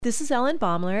This is Ellen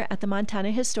Baumler at the Montana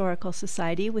Historical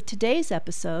Society with today's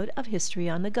episode of History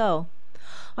on the Go.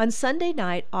 On Sunday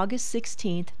night, August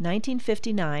 16,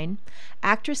 1959,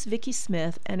 actress Vicki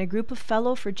Smith and a group of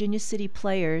fellow Virginia City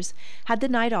players had the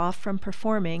night off from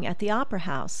performing at the Opera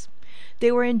House.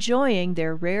 They were enjoying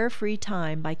their rare free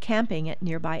time by camping at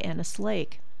nearby Ennis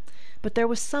Lake. But there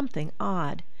was something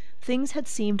odd. Things had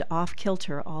seemed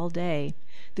off-kilter all day.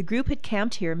 The group had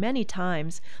camped here many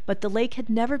times, but the lake had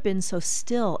never been so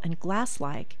still and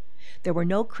glass-like. There were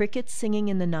no crickets singing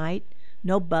in the night,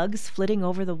 no bugs flitting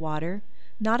over the water,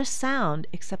 not a sound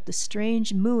except the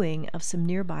strange mooing of some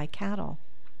nearby cattle.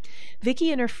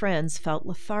 Vicki and her friends felt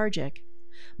lethargic.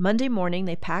 Monday morning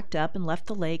they packed up and left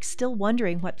the lake, still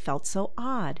wondering what felt so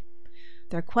odd.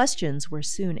 Their questions were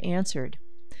soon answered.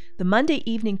 The Monday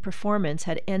evening performance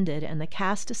had ended and the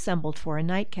cast assembled for a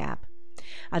nightcap.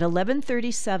 At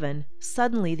 11:37,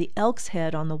 suddenly the elk's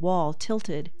head on the wall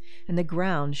tilted and the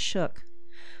ground shook.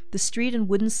 The street and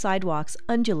wooden sidewalks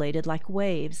undulated like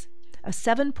waves. A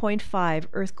 7.5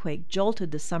 earthquake jolted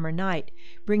the summer night,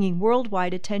 bringing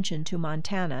worldwide attention to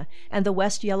Montana and the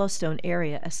West Yellowstone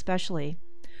area especially.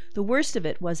 The worst of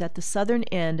it was at the southern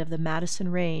end of the Madison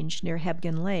Range near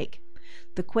Hebgen Lake.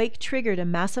 The quake triggered a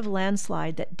massive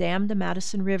landslide that dammed the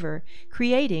Madison River,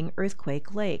 creating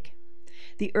Earthquake Lake.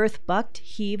 The earth bucked,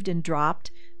 heaved, and dropped,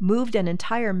 moved an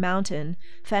entire mountain,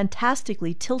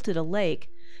 fantastically tilted a lake,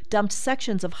 dumped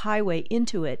sections of highway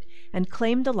into it, and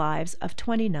claimed the lives of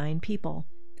 29 people.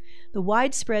 The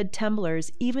widespread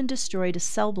tumblers even destroyed a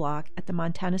cell block at the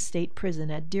Montana State Prison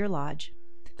at Deer Lodge.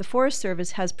 The Forest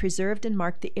Service has preserved and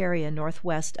marked the area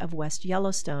northwest of West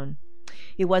Yellowstone.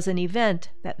 It was an event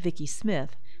that Vicki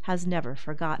Smith has never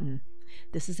forgotten.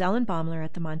 This is Ellen Baumler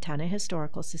at the Montana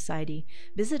Historical Society.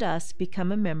 Visit us, become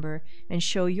a member, and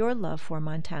show your love for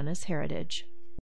Montana's heritage.